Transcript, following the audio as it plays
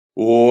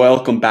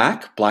Welcome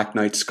back, Black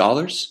Knight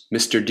Scholars.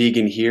 Mr.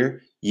 Deegan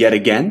here yet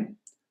again.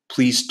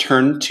 Please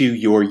turn to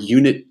your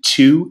Unit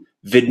 2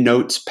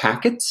 VidNotes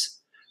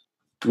packets.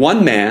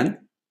 One man,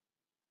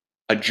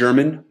 a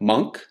German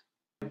monk,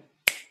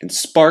 and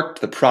sparked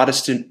the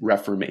Protestant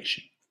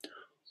Reformation.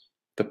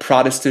 The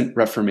Protestant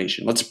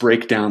Reformation. Let's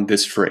break down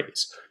this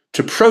phrase.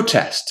 To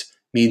protest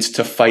means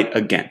to fight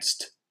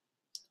against.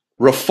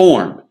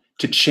 Reform,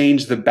 to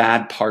change the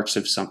bad parts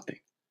of something.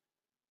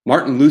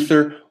 Martin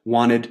Luther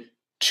wanted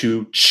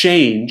to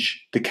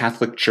change the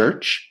Catholic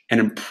Church and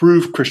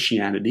improve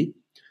Christianity,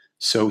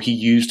 so he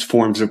used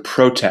forms of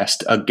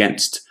protest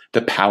against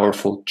the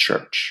powerful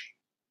church.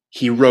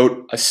 He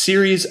wrote a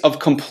series of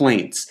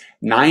complaints,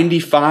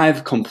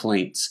 95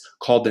 complaints,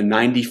 called the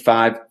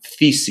 95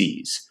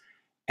 Theses,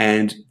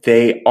 and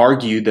they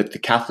argued that the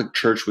Catholic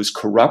Church was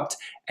corrupt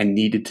and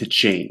needed to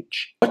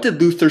change. What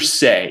did Luther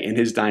say in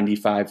his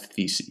 95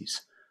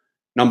 Theses?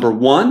 Number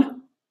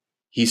one,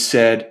 he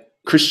said,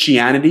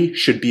 Christianity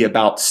should be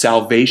about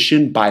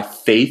salvation by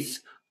faith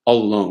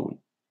alone,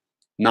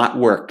 not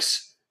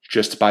works,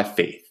 just by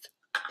faith.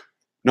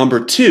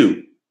 Number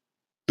two,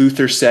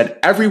 Luther said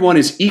everyone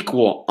is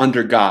equal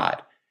under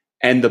God,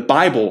 and the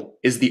Bible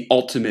is the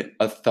ultimate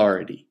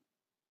authority.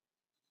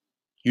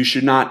 You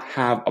should not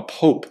have a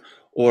pope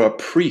or a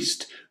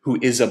priest who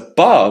is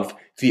above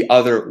the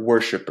other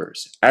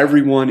worshipers.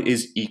 Everyone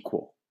is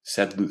equal,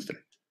 said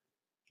Luther.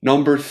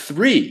 Number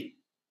three,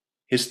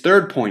 his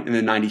third point in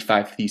the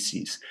 95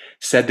 Theses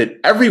said that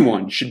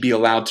everyone should be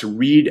allowed to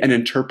read and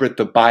interpret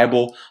the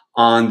Bible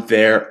on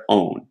their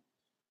own.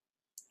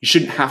 You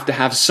shouldn't have to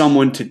have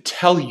someone to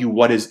tell you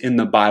what is in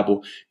the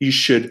Bible. You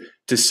should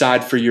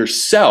decide for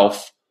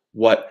yourself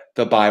what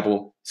the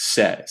Bible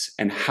says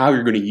and how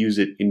you're going to use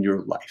it in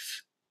your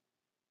life.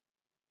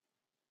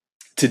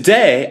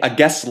 Today, a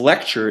guest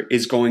lecturer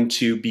is going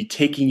to be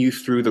taking you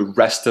through the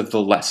rest of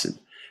the lesson.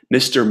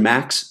 Mr.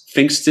 Max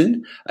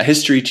Finkston, a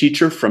history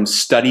teacher from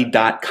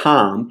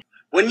study.com.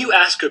 When you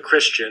ask a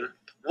Christian,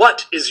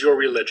 what is your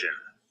religion?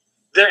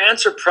 Their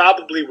answer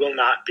probably will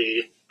not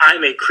be,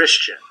 I'm a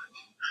Christian.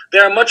 They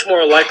are much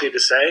more likely to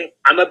say,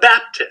 I'm a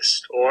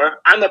Baptist, or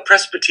I'm a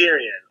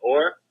Presbyterian,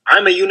 or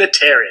I'm a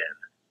Unitarian.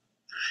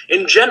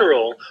 In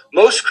general,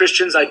 most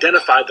Christians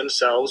identify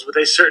themselves with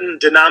a certain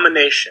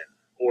denomination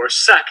or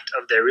sect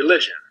of their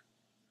religion.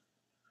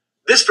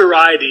 This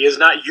variety is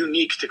not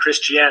unique to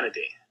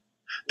Christianity.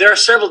 There are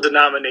several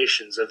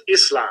denominations of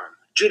Islam,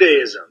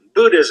 Judaism,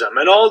 Buddhism,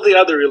 and all the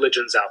other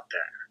religions out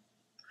there.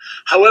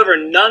 However,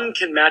 none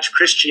can match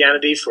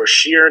Christianity for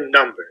sheer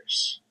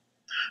numbers.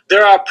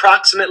 There are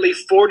approximately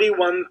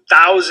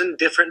 41,000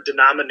 different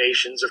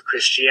denominations of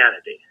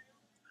Christianity.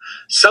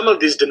 Some of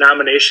these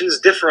denominations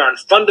differ on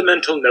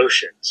fundamental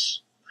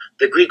notions.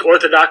 The Greek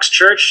Orthodox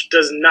Church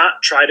does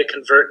not try to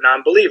convert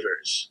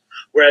non-believers,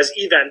 whereas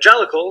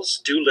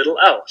evangelicals do little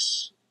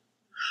else.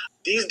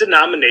 These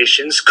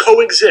denominations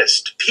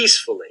coexist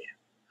peacefully.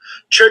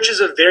 Churches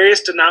of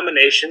various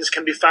denominations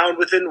can be found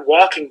within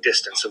walking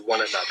distance of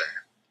one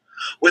another.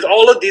 With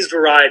all of these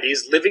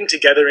varieties living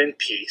together in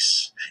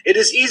peace, it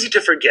is easy to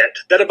forget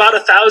that about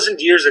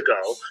 1,000 years ago,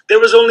 there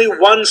was only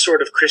one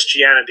sort of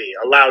Christianity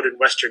allowed in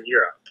Western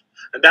Europe,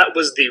 and that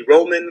was the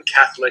Roman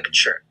Catholic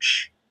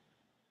Church.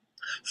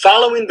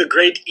 Following the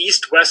Great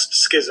East-West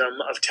Schism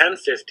of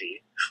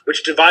 1050,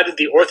 which divided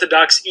the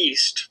Orthodox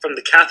East from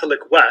the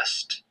Catholic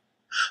West,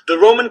 the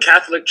Roman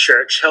Catholic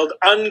Church held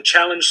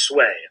unchallenged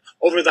sway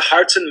over the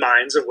hearts and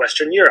minds of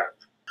Western Europe.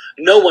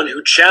 No one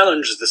who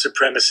challenged the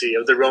supremacy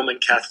of the Roman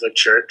Catholic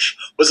Church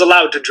was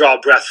allowed to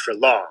draw breath for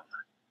long.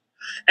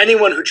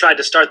 Anyone who tried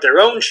to start their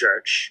own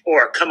church,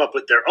 or come up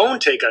with their own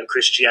take on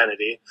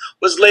Christianity,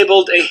 was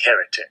labeled a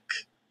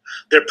heretic.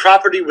 Their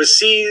property was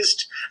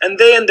seized, and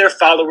they and their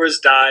followers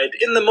died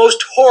in the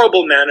most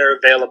horrible manner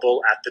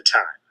available at the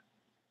time.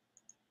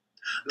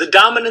 The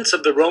dominance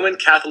of the Roman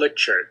Catholic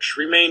Church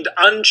remained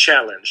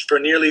unchallenged for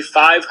nearly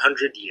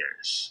 500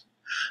 years.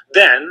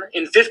 Then,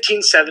 in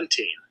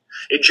 1517,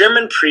 a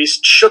German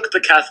priest shook the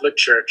Catholic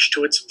Church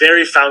to its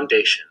very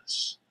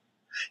foundations.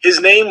 His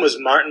name was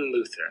Martin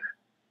Luther.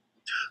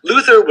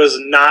 Luther was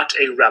not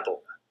a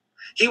rebel.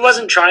 He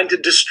wasn't trying to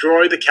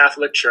destroy the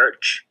Catholic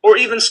Church, or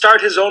even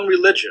start his own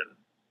religion.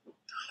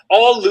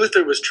 All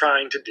Luther was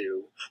trying to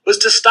do was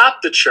to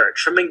stop the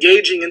Church from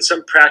engaging in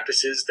some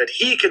practices that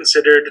he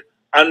considered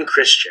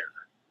unchristian.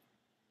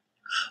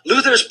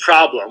 Luther's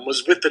problem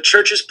was with the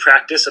Church's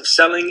practice of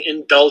selling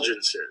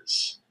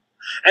indulgences.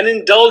 An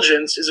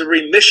indulgence is a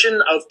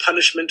remission of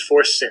punishment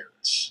for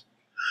sins.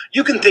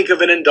 You can think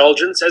of an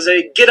indulgence as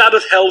a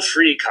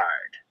get-out-of-hell-free card.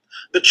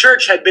 The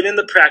Church had been in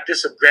the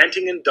practice of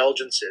granting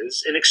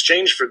indulgences in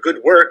exchange for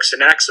good works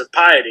and acts of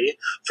piety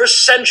for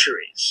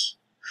centuries,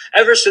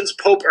 ever since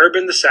Pope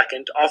Urban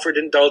II offered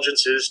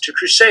indulgences to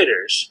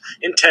crusaders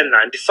in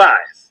 1095.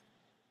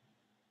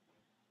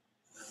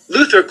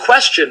 Luther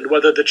questioned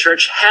whether the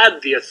Church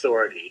had the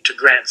authority to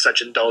grant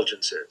such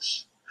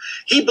indulgences.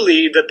 He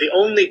believed that the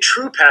only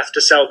true path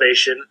to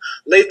salvation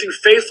lay through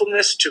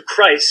faithfulness to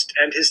Christ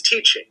and his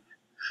teaching.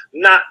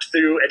 not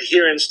through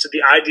adherence to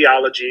the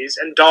ideologies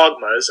and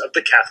dogmas of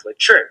the Catholic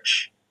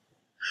Church.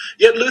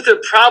 Yet Luther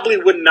probably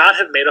would not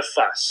have made a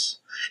fuss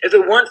if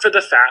it weren't for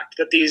the fact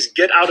that these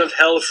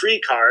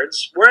get-out-of-hell-free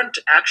cards weren't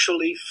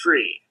actually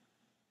free.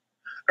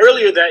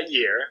 Earlier that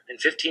year, in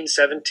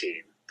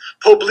 1517,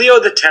 Pope Leo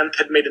X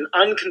had made an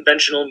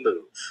unconventional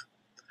move.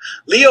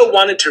 Leo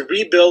wanted to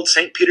rebuild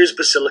St. Peter's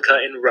Basilica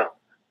in Rome,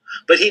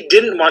 but he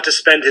didn't want to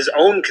spend his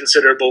own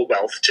considerable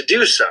wealth to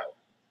do so.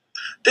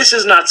 This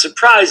is not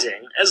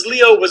surprising, as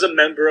Leo was a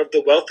member of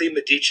the wealthy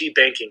Medici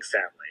banking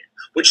family,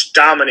 which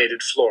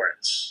dominated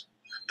Florence.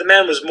 The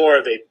man was more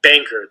of a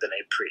banker than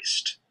a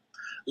priest.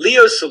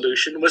 Leo's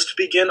solution was to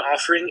begin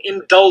offering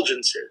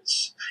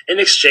indulgences in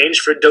exchange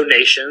for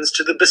donations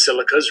to the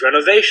basilica's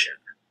renovation.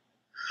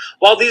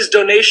 While these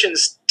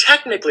donations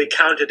technically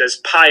counted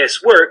as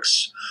pious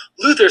works,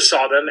 Luther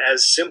saw them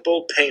as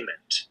simple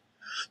payment.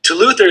 To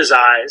Luther's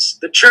eyes,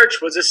 the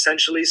church was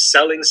essentially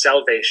selling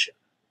salvation.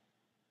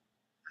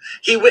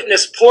 He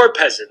witnessed poor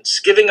peasants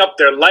giving up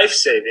their life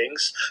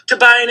savings to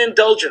buy an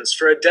indulgence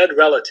for a dead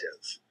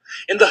relative,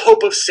 in the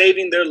hope of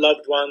saving their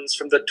loved ones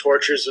from the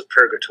tortures of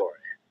purgatory.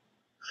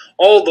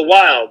 All the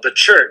while, the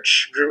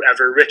church grew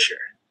ever richer.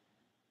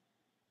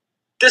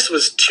 This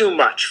was too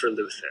much for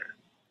Luther.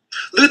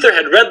 Luther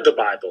had read the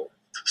Bible,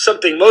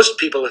 something most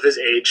people of his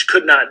age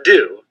could not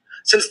do,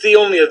 since the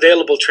only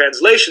available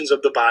translations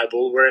of the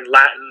Bible were in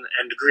Latin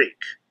and Greek.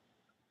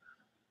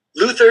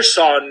 Luther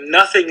saw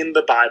nothing in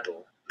the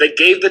Bible that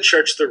gave the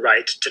church the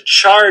right to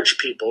charge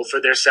people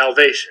for their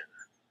salvation.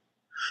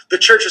 The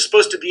church was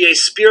supposed to be a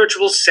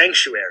spiritual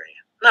sanctuary,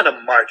 not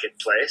a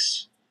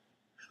marketplace.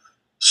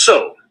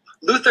 So,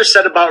 Luther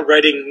set about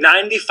writing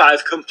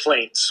 95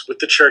 complaints with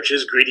the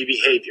church's greedy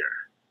behavior.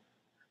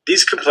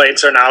 These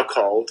complaints are now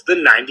called the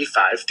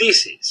 95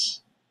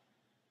 Theses.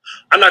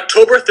 On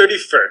October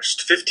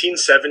 31st,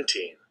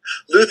 1517,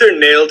 Luther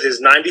nailed his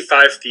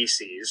 95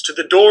 Theses to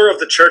the door of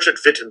the church at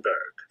Wittenberg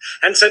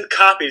and sent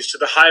copies to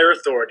the higher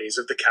authorities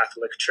of the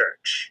Catholic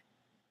Church.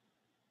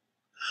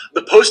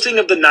 The posting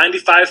of the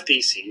 95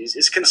 Theses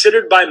is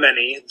considered by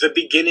many the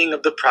beginning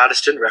of the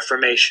Protestant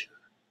Reformation.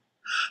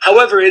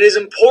 However, it is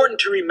important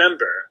to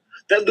remember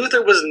that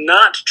Luther was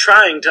not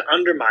trying to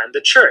undermine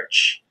the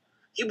church.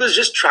 He was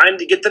just trying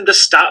to get them to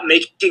stop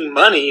making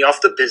money off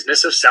the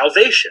business of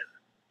salvation.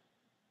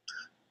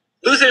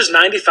 Luther's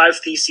 95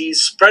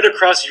 Theses spread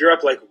across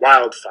Europe like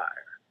wildfire.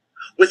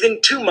 Within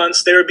 2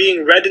 months, they were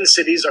being read in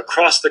cities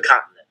across the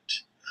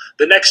continent.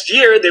 The next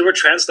year, they were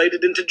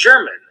translated into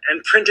German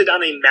and printed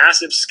on a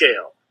massive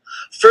scale,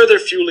 further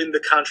fueling the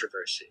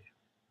controversy.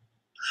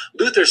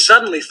 Luther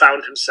suddenly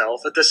found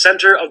himself at the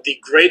center of the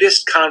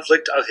greatest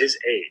conflict of his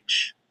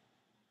age.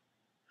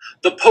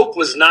 The Pope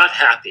was not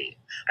happy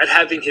at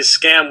having his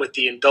scam with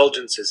the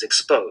indulgences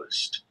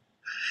exposed.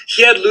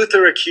 He had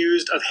Luther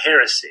accused of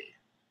heresy.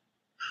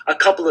 A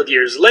couple of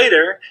years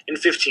later, in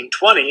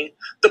 1520,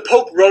 the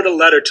Pope wrote a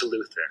letter to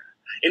Luther,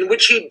 in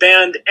which he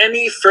banned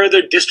any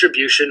further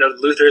distribution of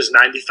Luther's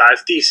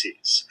 95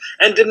 Theses,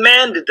 and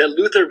demanded that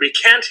Luther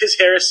recant his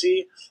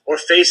heresy or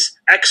face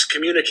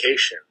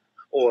excommunication,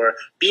 or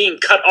being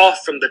cut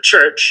off from the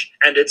church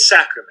and its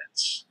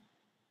sacraments.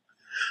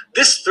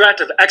 This threat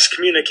of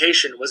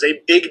excommunication was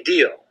a big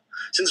deal,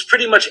 since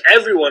pretty much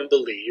everyone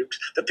believed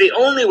that the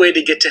only way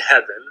to get to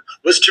heaven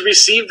was to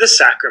receive the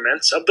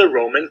sacraments of the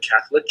Roman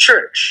Catholic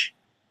Church.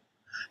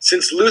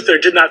 Since Luther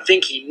did not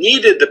think he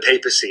needed the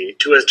papacy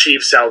to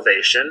achieve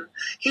salvation,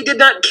 he did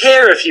not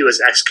care if he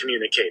was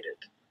excommunicated.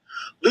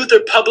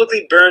 Luther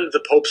publicly burned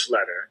the Pope's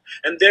letter,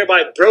 and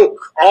thereby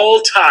broke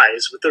all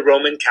ties with the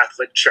Roman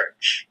Catholic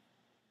Church.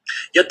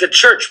 Yet the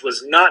church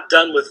was not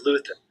done with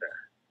Luther.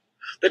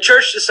 The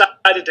church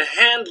decided to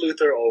hand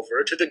Luther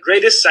over to the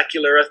greatest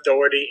secular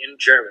authority in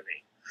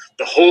Germany,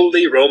 the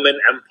Holy Roman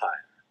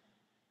Empire.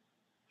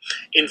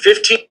 In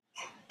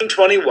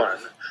 1521,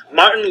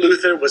 Martin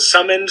Luther was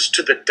summoned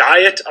to the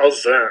Diet of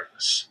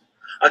Worms,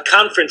 a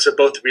conference of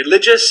both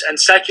religious and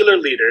secular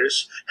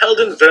leaders held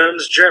in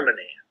Worms,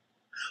 Germany.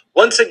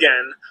 Once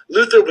again,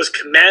 Luther was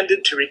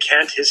commanded to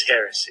recant his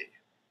heresy.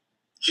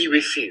 He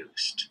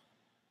refused.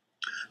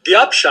 The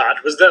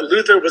upshot was that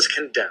Luther was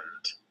condemned.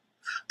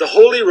 The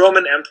Holy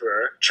Roman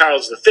Emperor,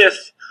 Charles V,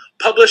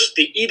 published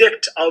the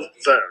Edict of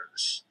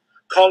Worms,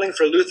 calling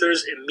for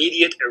Luther's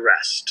immediate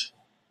arrest.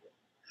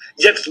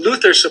 Yet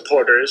Luther's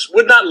supporters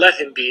would not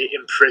let him be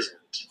imprisoned.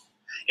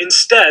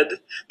 Instead,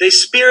 they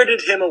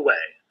spirited him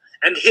away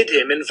and hid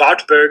him in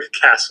Wartburg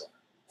Castle.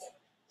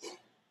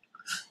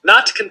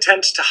 Not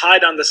content to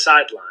hide on the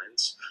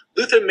sidelines,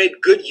 Luther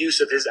made good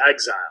use of his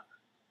exile.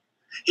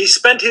 He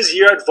spent his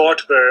year at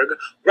Wartburg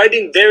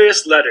writing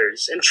various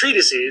letters and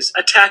treatises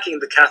attacking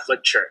the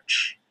Catholic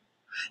Church.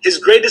 His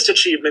greatest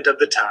achievement of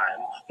the time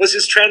was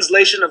his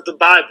translation of the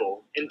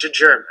Bible into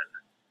German.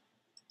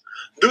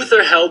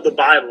 Luther held the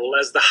Bible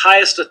as the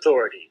highest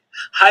authority,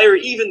 higher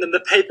even than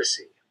the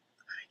papacy.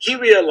 He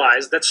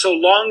realized that so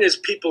long as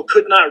people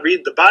could not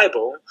read the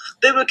Bible,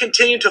 they would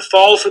continue to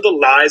fall for the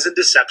lies and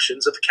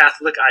deceptions of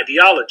Catholic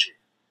ideology.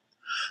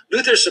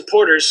 Luther's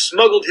supporters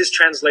smuggled his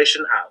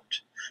translation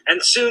out,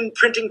 and soon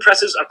printing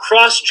presses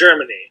across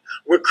Germany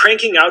were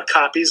cranking out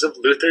copies of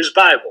Luther's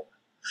Bible.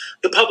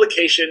 The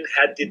publication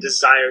had the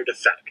desired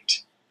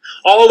effect.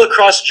 All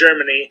across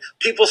Germany,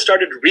 people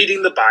started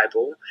reading the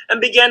Bible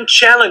and began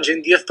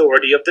challenging the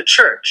authority of the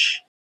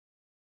church.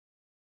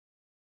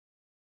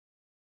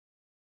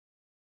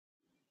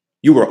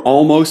 You are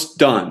almost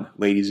done,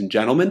 ladies and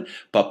gentlemen,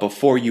 but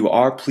before you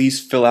are, please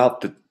fill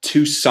out the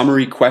 2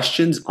 summary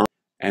questions.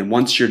 And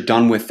once you're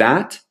done with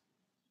that,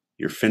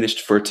 you're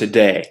finished for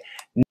today.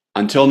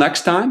 Until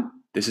next time,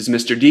 this is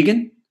Mr.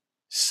 Deegan,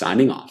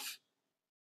 signing off.